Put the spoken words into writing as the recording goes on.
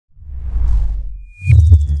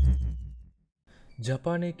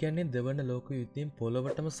ජපානය කියන්නේ දෙවන ලෝක යුද්ධයෙන්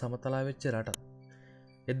පොළොවටම සමතලා වෙච්ච රටක්.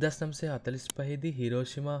 1945දී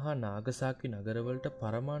හිරෝෂිමා හා නාගසාකි නගරවලට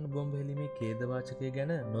පරමාණු බෝම්බ හෙළීමේ ඛේදවාචකය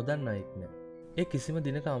ගැන නොදන්න අයෙක් නෑ. ඒ කිසිම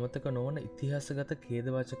දිනක අමතක නොවන ඉතිහාසගත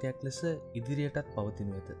ඛේදවාචකයක් ලෙස ඉදිරියටත්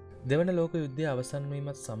පවතිනු ඇත. දෙවන ලෝක යුද්ධය අවසන්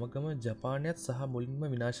වීමත් සමගම ජපානයත් සහ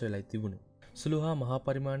මුලින්ම විනාශ වෙලා තිබුණේ. සුළු හා මහා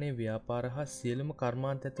පරිමාණයේ ව්‍යාපාර හා සියලුම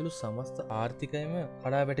කර්මාන්ත ඇතුළු සමස්ත ආර්ථිකයම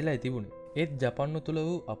කඩා වැටිලා තිබුණේ. ඒත් ජපන්න තුළ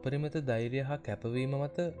වූ අපරිමිත ධෛර්යය හා කැපවීම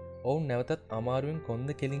මත ඔවුන් නැවතත් අමාරුවෙන්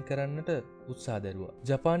කොන්ද කෙලින් කරන්නට උත්සාහ දැරුවා.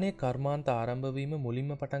 ජපානයේ කර්මාන්ත ආරම්භ වීම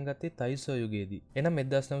මුලින්ම පටන් ගත්තේ තයිසෝ යුගයේදී. එනම්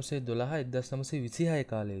 1912-1926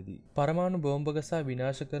 කාලයේදී. පරමාණු බෝම්බ ගසා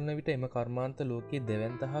විනාශ කරන විට එම කර්මාන්ත ලෝකයේ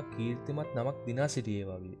දෙවැන්ත හා කීර්තිමත් නමක් දිනා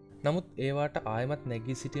සිටියේවා විය. නමුත් ඒවාට ආයමත්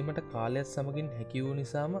නැගී සිටීමට කාලයත් සමගින් හැකි වූ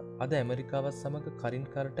නිසාම අද ඇමරිකාවත් සමග කරින්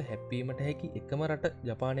කරට හැප්පීමට හැකි එකම රට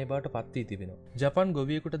ජපානය බවට පත් වී තිබෙනවා. ජපාන්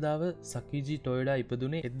ගොවියෙකුට දාව සකීජි ටොයොඩා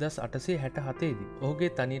ඉපදුනේ 1867 දී.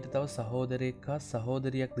 ඔහුගේ තනියට තව සහෝදරයෙක් හා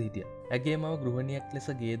සහෝදරියක්ද හිටියා. ඇගේ මව ගෘහණියක් ලෙස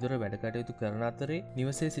ගේ දොර වැඩ කටයුතු කරන අතරේ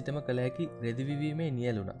නිවසේ සිටම කළ හැකි රෙදිවිවීමේ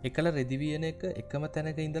නියැලුණා. එකල රෙදිවියන එක එකම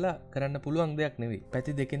තැනක ඉඳලා කරන්න පුළුවන් දෙයක් නෙවෙයි.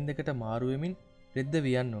 පැති දෙකෙන් දෙකට මාරු වෙමින් රෙද්ද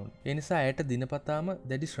වියන්න ඕන. ඒ නිසා ඇයට දිනපතාම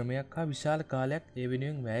දැඩි ශ්‍රමයක් හා විශාල කාලයක් ඒ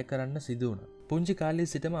වෙනුවෙන් වැය කරන්න සිදු වුණා. පුංචි කාලේ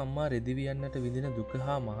සිටම අම්මා රෙදිවියන්නට විඳින දුක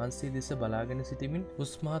හා මහන්සිය දෙස බලාගෙන සිටමින්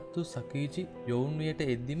උස්මහත් වූ සකීචි යොවුන් වියට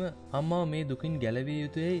එද්දිම අම්මාව මේ දුකින් ගැලවිය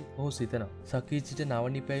යුතුයයි ඔහු සිතනවා. සකීචිට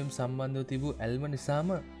නව නිපැයුම් සම්බන්ධව තිබූ ඇල්ම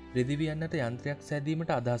නිසාම රෙදිවියන්නට යන්ත්‍රයක් සෑදීමට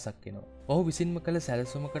අදහසක් එනවා. ඔහු විසින්ම කළ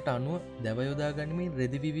සැලසුමකට අනුව දැව යොදා ගනිමින්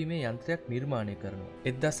රෙදිවිවීමේ යන්ත්‍රයක් නිර්මාණය කරනවා.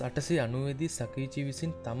 1890 දී සකීචි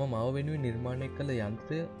විසින් තම මව වෙනුවෙන් නිර්මාණය කළ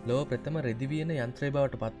යන්ත්‍රය ලොව ප්‍රථම රෙදිවියන යන්ත්‍රය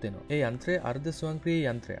බවට පත් වෙනවා. ඒ යන්ත්‍රය අර්ධ ස්වයංක්‍රීය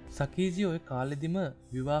යන්ත්‍රයක්. සකීචි ওই කාලෙදිම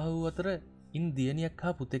විවාහ වූ අතර ඉන් දියණියක්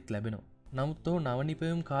හා පුතෙක් ලැබෙනවා. නමුත් ඔහු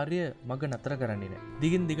නවනිපැයුම් කාර්ය මග නතර කරන්නේ නැහැ.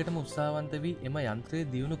 දිගින් දිගටම උත්සාහවන්ත වී එම යන්ත්‍රය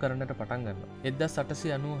දියුණු කරන්නට පටන් ගන්නවා.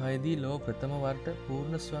 1896 දී ලොව ප්‍රථම වරට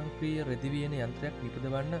පූර්ණ ස්වයංක්‍රීය රෙදිවියන යන්ත්‍රයක්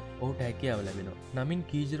නිපදවන්න ඔහුට හැකියාව ලැබෙනවා. නමින්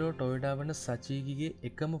කීජිරෝ ටොයොඩා වන සචීගිගේ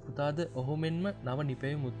එකම පුතාද ඔහු මෙන්ම නව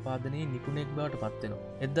නිපැයුම් උත්පාදනයේ නිපුණෙක් බවට පත් වෙනවා.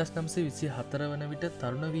 1924 වන විට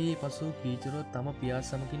තරුණ වී පසු කීජිරෝ තම පියා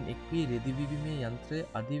සමගින් එක් වී රෙදිවිවීමේ යන්ත්‍රය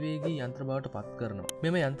අධිවේගී යන්ත්‍ර බවට පත් කරනවා.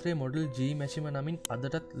 මෙම යන්ත්‍රයේ මොඩල් G මැෂිම නමින්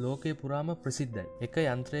අදටත් ලෝකයේ පුරා ප්‍රසිද්ධයි. එක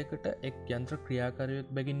යන්ත්‍රයකට එක් යන්ත්‍ර ක්‍රියාකාරයෙක්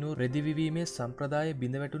බැගින් වූ රෙදිවිවීමේ සම්ප්‍රදාය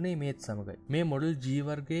බිඳ වැටුනේ මේත් සමගයි. මේ මොඩල් G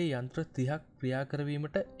වර්ගයේ යන්ත්‍ර 30ක් ක්‍රියා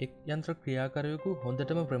කරවීමට එක් යන්ත්‍ර ක්‍රියාකාරයෙකු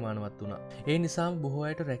හොඳටම ප්‍රමාණවත් වුණා. ඒ නිසාම බොහෝ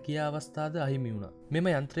අයට රැකියා අවස්ථාද අහිමි වුණා. මෙම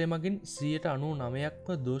යන්ත්‍රය මගින්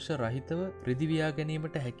 99%ක්ම දෝෂ රහිතව රෙදිවියා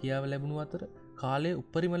ගැනීමට හැකියාව ලැබුණු අතර කාලය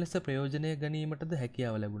උපරිම ලෙස ප්‍රයෝජනය ගැනීමටද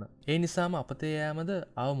හැකියාව ලැබුණා. ඒ නිසාම අපතේ යෑමද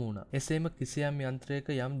අවම වුණා. එසේම කිසියම් යන්ත්‍රයක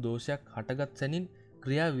යම් දෝෂයක් හටගත් සැනින්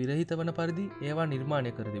ක්‍රියා විරහිත වන පරිදි ඒවා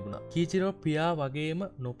නිර්මාණය කර තිබුණා. කීචිරෝ පියා වගේම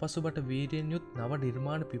නොපසුබට වීර්යෙන් යුත් නව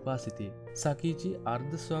නිර්මාණ පිපාසිතියෙක්. සකීචි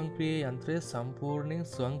අර්ධ ස්වයංක්‍රීය යන්ත්‍රය සම්පූර්ණයෙන්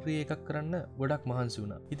ස්වයංක්‍රීය එකක් කරන්න ගොඩක් මහන්සි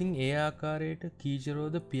වුණා. ඉතින් ඒ ආකාරයට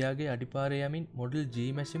කීචිරෝද පියාගේ අඩිපාරේ යමින් මොඩල් G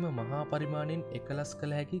මැෂිම මහා පරිමාණයෙන් එකලස්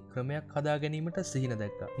කළ හැකි ක්‍රමයක් හදා ගැනීමට සිහින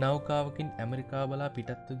දැක්කා. නෞකාවකින් ඇමරිකාව බලා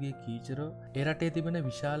පිටත්ව ගිය කීචිරෝ ඒ රටේ තිබෙන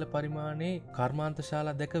විශාල පරිමාණයේ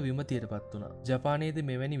කර්මාන්තශාලා දැක විමතියටපත් වුණා. ජපානයේදී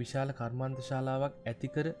මෙවැනි විශාල කර්මාන්තශාලාවක්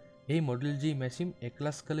ඇතිකර ඒ මොඩල් G මැෂිම්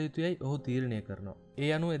එක්ලස් කළ යුතුයයි ඔහු තීරණය කරනවා.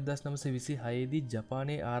 ඒ අනුව 1926 දී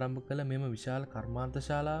ජපානයේ ආරම්භ කළ මෙම විශාල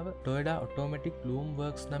කර්මාන්තශාලාව ටොයොඩා ඔටෝමැටික් ලූම්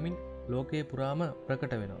වර්ක්ස් නමින් ලෝකයේ පුරාම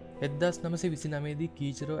ප්‍රකට වෙනවා. 1929 දී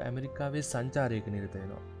කීචිරෝ ඇමරිකාවේ සංචාරයක නිරත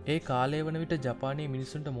වෙනවා. ඒ කාලය වන විට ජපානයේ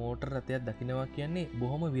මිනිසුන්ට මෝටර් රථයක් දකිනවා කියන්නේ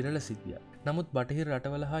බොහොම විරල සිද්ධියක්. නමුත් බටහිර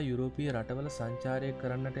රටවල හා යුරෝපීය රටවල සංචාරය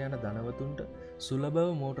කරන්නට යන ධනවතුන්ට සුලභව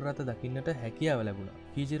මෝටර් රථ දකින්නට හැකියාව ලැබුණා.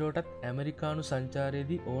 කීචිරෝටත් ඇමරිකානු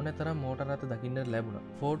සංචාරයේදී ඕනතරම් මෝටර් රථ දකින්නට ලැබුණා.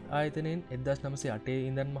 ෆෝඩ් ආයතනයෙන් 1908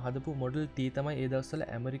 ඉඳන්ම හදපු මොඩල් T තමයි ඒ දවස්වල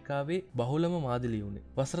ඇමරිකාවේ බහුලම මාදිලි වුණේ.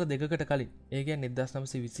 වසර දෙකකට කලින්, ඒ කියන්නේ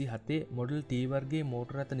 1927 මොඩල් T වර්ගයේ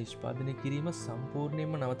මෝටර් රථ නිෂ්පාදනය කිරීම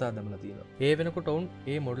සම්පූර්ණයෙන්ම නවතා දමලා තියෙනවා. ඒ වෙනකොට ඔවුන්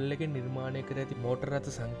ඒ මොඩල් එකෙන් නිර්මාණය කර ඇති මෝටර් රථ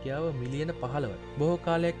සංඛ්‍යාව මිලියන 15යි. බොහෝ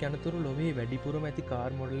කාලයක් යනතුරු ලොවේ වැඩිපුරම ඇති කාර්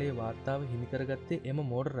මොඩලේ වාර්තාව හිමි කරගත්තේ එම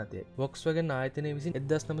මෝටර් රථයයි. Volkswagen ආයතනය විසින්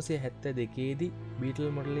 1972 දී බීටල්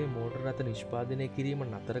මොඩලේ මෝටර් රථ නිෂ්පාදනය කිරීම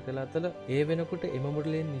නතර කළ අතර ඒ වෙනකොට එම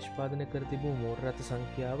මොඩලෙන් නිෂ්පාදනය කර තිබූ මෝටර් රථ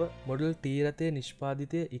සංඛ්‍යාව මොඩල් T රථයේ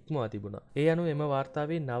නිෂ්පාදිතය ඉක්මවා තිබුණා. ඒ අනුව එම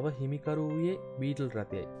වාර්තාවේ නව හිමිකරු වූයේ බීටල්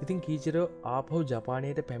රථයයි. ඉතින් කීචිරෝ ආපහු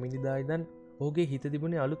ජපානයට පැමිණිදා ඉඳන් ඔහුගේ හිත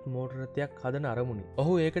තිබුණේ අලුත් මෝටර් රථයක් හදන අරමුණින්.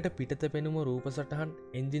 ඔහු ඒකට පිටත පෙනුම රූප සටහන්,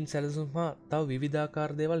 එන්ජින් සැලසුම් හා තව විවිධාකාර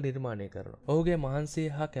දේවල් නිර්මාණය කරනවා. ඔහුගේ මහන්සිය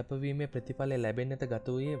හා කැපවීමේ ප්‍රතිඵලය ලැබෙන්නට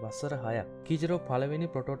ගත වූයේ වසර 6ක්. කීචරෝ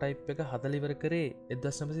පළවෙනි ප්‍රොටෝටයිප් එක හදලා ඉවර කරේ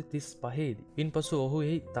 1935 දී. ඉන්පසු ඔහු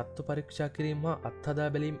එහි තත්ත්ව පරීක්ෂා කිරීම හා අත්හදා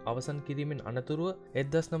බැලීම් අවසන් කිරීමෙන් අනතුරුව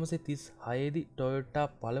 1936 දී ටොයෝටා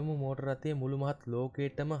පළමු මෝටර් රථය මුළු මහත්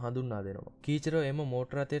ලෝකයටම හඳුන්වා දෙනවා. කීචරෝ එම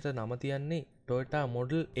මෝටර් රථයට නම තියන්නේ ටොයෝටා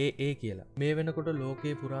මොඩල් AA කියලා. මේ වෙනකොට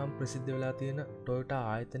ලෝකයේ පුරාම ප්‍රසිද්ධ වෙලා තියෙන ටොයෝටා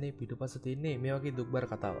ආයතනයේ පිටුපස තියෙන්නේ මේ වගේ දුක්බර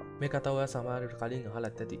කතාවක්. මේ කතාව ඔයා සමහරවිට කලින්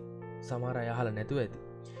අහලත් ඇති. සමහර අය අහලා නැතුව ඇති.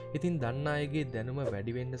 ඉතින් දන්න අයගේ දැනුම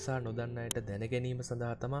වැඩි වෙන්න සහ නොදන්න අයට දැන ගැනීම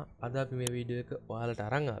සඳහා තමයි අද අපි මේ වීඩියෝ එක ඔයාලට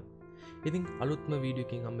අරන් ආවේ. ඉතින් අලුත්ම වීඩියෝ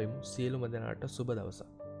එකකින් හම්බෙමු. සියලුම දෙනාට සුබ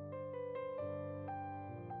දවසක්.